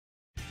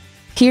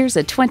Here's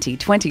a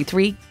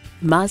 2023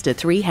 Mazda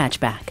 3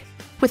 hatchback.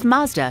 With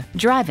Mazda,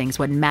 driving's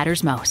what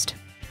matters most.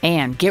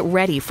 And get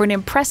ready for an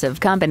impressive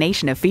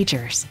combination of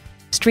features: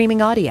 streaming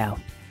audio,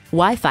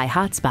 Wi-Fi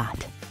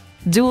hotspot,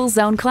 dual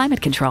zone climate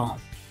control,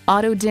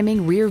 auto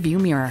dimming rear view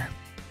mirror,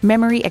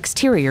 memory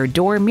exterior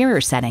door mirror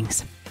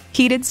settings,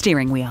 heated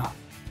steering wheel,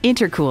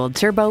 intercooled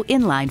turbo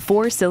inline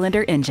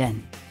 4-cylinder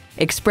engine,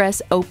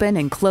 express open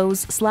and close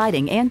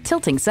sliding and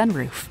tilting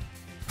sunroof,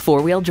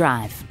 4-wheel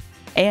drive,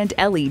 and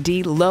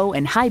LED low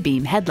and high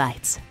beam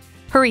headlights.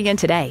 Hurry in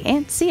today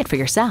and see it for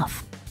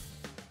yourself.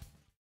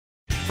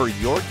 For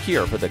your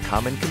cure for the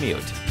common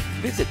commute,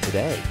 visit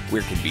today.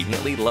 We're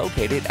conveniently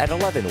located at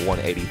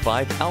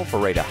 11185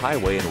 Alpharetta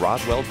Highway in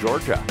Roswell,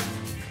 Georgia.